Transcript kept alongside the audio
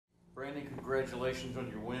Brandon, congratulations on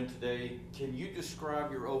your win today. Can you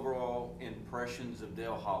describe your overall impressions of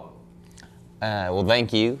Dale Hollow? Well,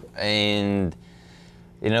 thank you. And,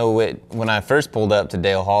 you know, when I first pulled up to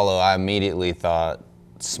Dale Hollow, I immediately thought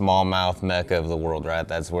smallmouth mecca of the world, right?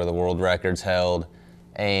 That's where the world record's held.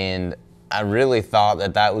 And I really thought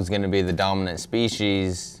that that was going to be the dominant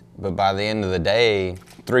species. But by the end of the day,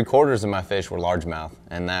 3/4 of my fish were largemouth.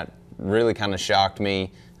 And that really kind of shocked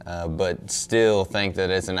me. But still think that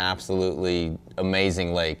it's an absolutely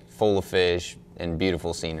amazing lake, full of fish and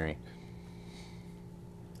beautiful scenery.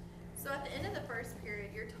 So at the end of the first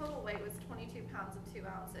period, your total weight was 22 pounds and 2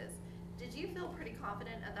 ounces. Did you feel pretty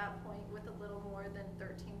confident at that point with a little more than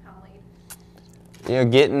 13-pound lead? You know,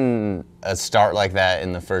 getting a start like that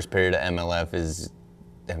in the first period of MLF is,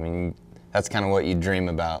 I mean, that's kind of what you dream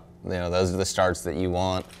about. You know, those are the starts that you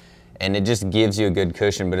want. And it just gives you a good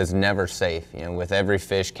cushion, but it's never safe. You know, with every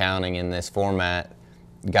fish counting in this format,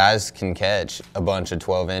 guys can catch a bunch of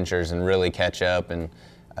 12-inchers and really catch up, and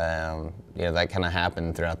you know, that kind of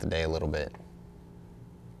happened throughout the day a little bit.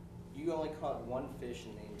 You only caught one fish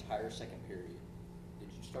in the entire second period. Did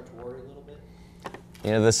you start to worry a little bit?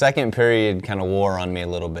 You know, the second period kind of wore on me a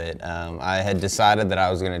little bit. I had decided that I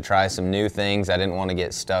was going to try some new things. I didn't want to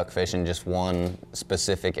get stuck fishing just one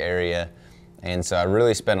specific area. And so I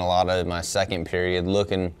really spent a lot of my second period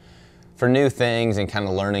looking for new things and kind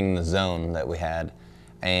of learning the zone that we had.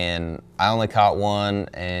 And I only caught one,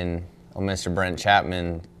 and Mr. Brent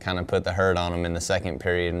Chapman kind of put the hurt on him in the second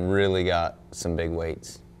period and really got some big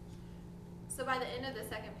weights. So by the end of the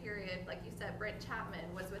second period, like you said, Brent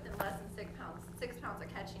Chapman was within less than 6 pounds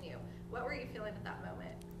of catching you. What were you feeling at that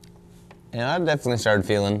moment? And I definitely started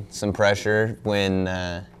feeling some pressure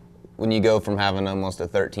when you go from having almost a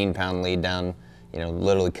 13-pound lead down, you know,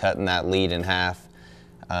 literally cutting that lead in half.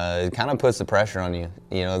 It kind of puts the pressure on you,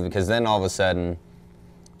 you know, because then all of a sudden,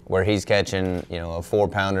 where he's catching, you know, a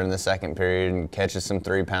 4-pounder in the second period and catches some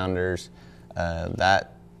 3-pounders,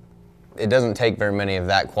 that it doesn't take very many of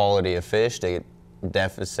that quality of fish to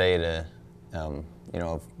deficit a, you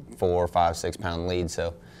know, 4, 5, 6-pound lead.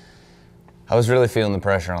 So I was really feeling the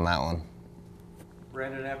pressure on that one.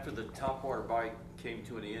 Brandon, after the topwater bite came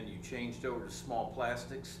to an end, you changed over to small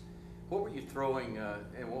plastics. What were you throwing,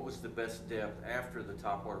 and what was the best depth after the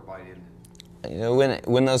topwater bite ended? You know,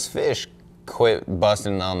 when those fish quit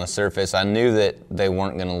busting on the surface, I knew that they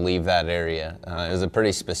weren't going to leave that area. It was a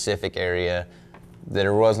pretty specific area.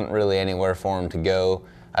 There wasn't really anywhere for them to go.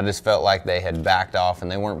 I just felt like they had backed off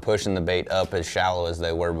and they weren't pushing the bait up as shallow as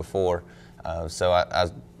they were before. So I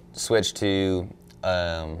switched to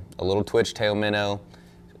a little twitch tail minnow,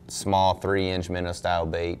 small 3-inch minnow style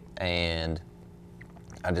bait, and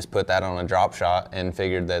I just put that on a drop shot and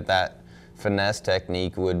figured that that finesse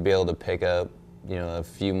technique would be able to pick up, you know, a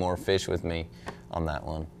few more fish with me on that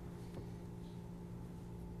one.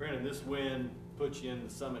 Brandon, this win puts you in the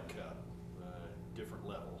Summit Cup, different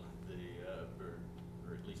level,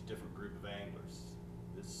 or at least different group of anglers.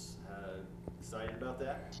 Excited about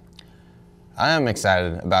that? I am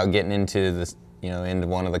excited about getting into this, you know, into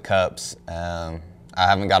one of the cups. I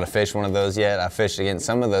haven't got to fish one of those yet. I fished against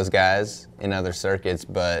some of those guys in other circuits,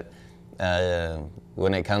 but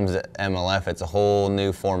when it comes to MLF, it's a whole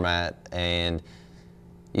new format, and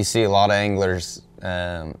you see a lot of anglers,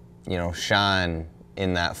 you know, shine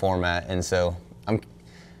in that format, and so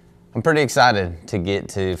I'm pretty excited to get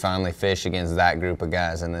to finally fish against that group of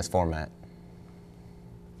guys in this format.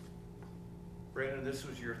 Brandon, this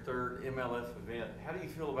was your third MLF event. How do you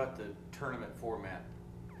feel about the tournament format?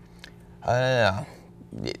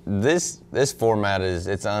 This format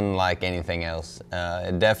it's unlike anything else.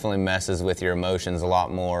 It definitely messes with your emotions a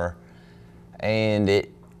lot more, and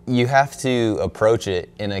you have to approach it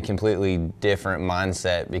in a completely different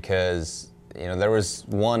mindset, because, you know, there was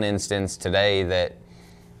one instance today that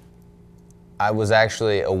I was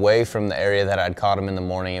actually away from the area that I'd caught them in the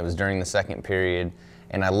morning. It was during the second period,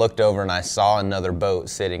 and I looked over and I saw another boat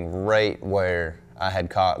sitting right where I had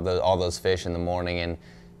caught all those fish in the morning. And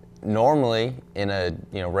normally in a,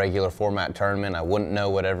 you know, regular format tournament, I wouldn't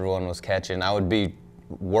know what everyone was catching. I would be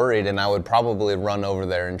worried, and I would probably run over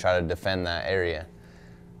there and try to defend that area.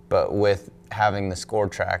 But with having the score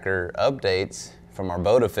tracker updates from our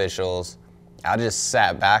boat officials, I just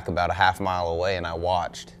sat back about a half-mile away and I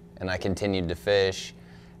watched, and I continued to fish,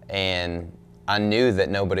 and I knew that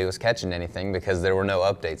nobody was catching anything because there were no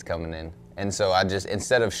updates coming in. And so I just,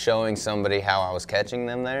 instead of showing somebody how I was catching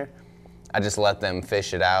them there, I just let them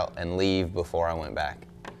fish it out and leave before I went back.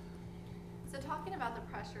 So talking about the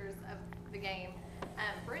pressures of the game,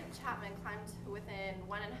 Brent Chapman climbed to within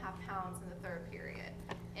 1.5 pounds in the third period.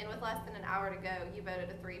 And with less than an hour to go, you voted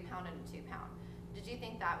a 3-pound and a 2-pound. Did Did you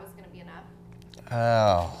think that was going to be enough?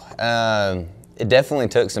 It definitely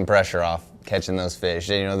took some pressure off catching those fish.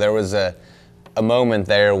 You know, there was a moment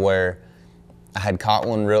there where I had caught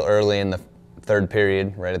one real early in the third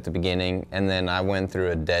period, right at the beginning, and then I went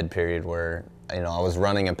through a dead period where, you know, I was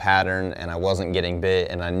running a pattern and I wasn't getting bit,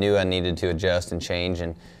 and I knew I needed to adjust and change,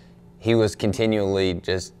 and he was continually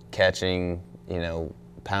just catching, you know,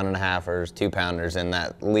 1.5-pounders, 2-pounders, and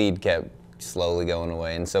that lead kept slowly going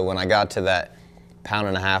away. And so when I got to that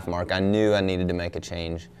 1.5-pound mark, I knew I needed to make a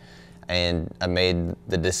change. And I made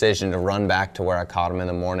the decision to run back to where I caught them in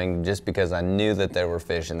the morning, just because I knew that there were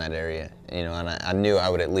fish in that area, you know, and I knew I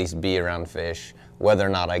would at least be around fish. Whether or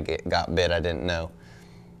not I got bit, I didn't know.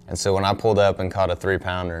 And so when I pulled up and caught a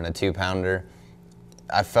 3-pounder and a 2-pounder,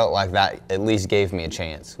 I felt like that at least gave me a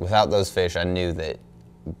chance. Without those fish, I knew that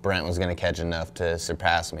Brent was going to catch enough to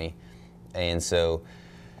surpass me. And so,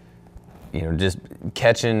 you know, just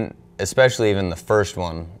catching, especially even the first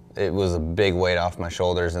one, it was a big weight off my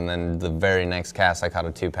shoulders. And then the very next cast, I caught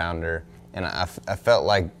a 2-pounder, and I felt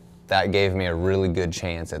like that gave me a really good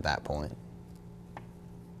chance at that point.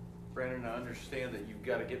 Brandon, I understand that you've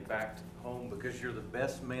got to get back home because you're the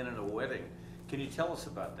best man at a wedding. Can you tell us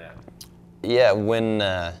about that? Yeah, when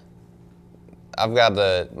I've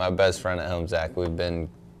got my best friend at home, Zach. We've been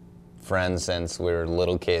friends since we were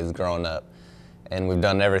little kids growing up, and we've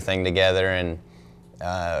done everything together. And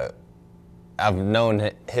I've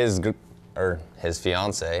known his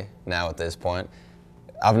fiance now at this point.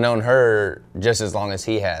 I've known her just as long as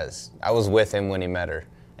he has. I was with him when he met her,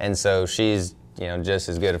 and so she's, you know, just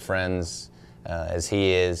as good of friends as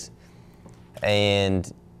he is.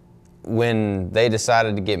 And when they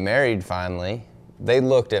decided to get married finally, they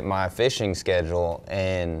looked at my fishing schedule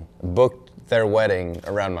and booked their wedding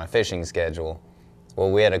around my fishing schedule.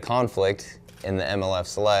 Well, we had a conflict in the MLF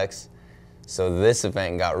Selects, so this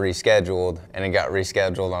event got rescheduled, and it got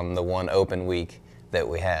rescheduled on the one open week that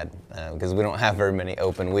we had, because we don't have very many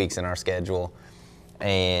open weeks in our schedule.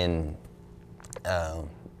 And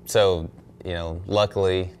so, you know,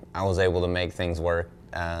 luckily I was able to make things work.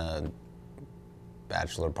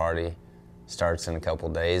 Bachelor party starts in a couple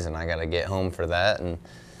days, and I got to get home for that, and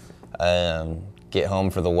get home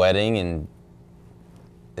for the wedding, and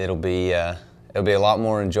it'll be a lot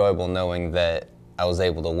more enjoyable knowing that I was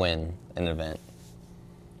able to win an event.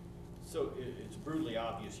 So it's brutally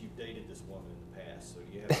obvious you've dated this woman in the past, so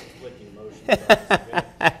do you have conflicting emotions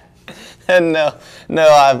about this event? No,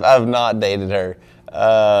 I've not dated her.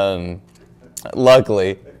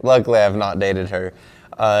 Luckily I've not dated her.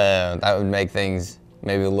 That would make things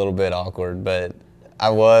maybe a little bit awkward, but I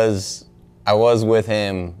was with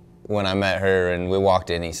him when I met her, and we walked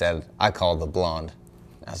in. He said, "I called the blonde."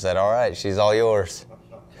 I said, "All right, she's all yours."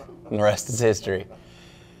 And the rest is history.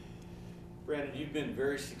 Brandon, you've been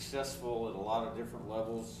very successful at a lot of different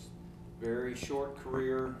levels. Very short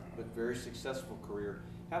career, but very successful career.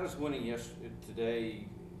 How does winning today,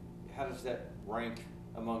 how does that rank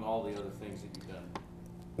among all the other things that you've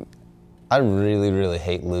done? I really, really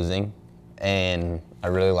hate losing, and I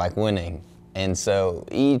really like winning. And so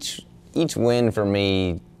each win for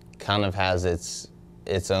me kind of has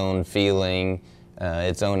its own feeling,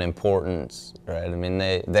 its own importance, right? I mean,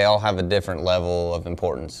 they all have a different level of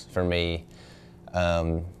importance for me.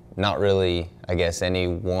 Not really, I guess, any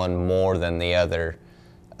one more than the other.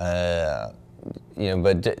 You know,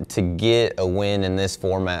 but to get a win in this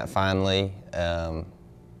format finally, kind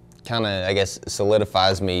of, I guess,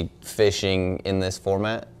 solidifies me fishing in this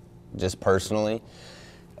format, just personally.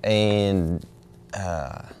 And,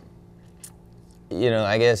 you know,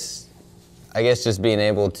 I guess just being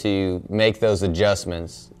able to make those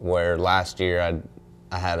adjustments, where last year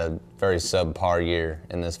I had a very subpar year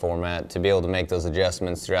in this format, to be able to make those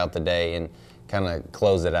adjustments throughout the day and kind of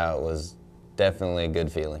close it out was definitely a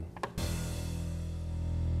good feeling.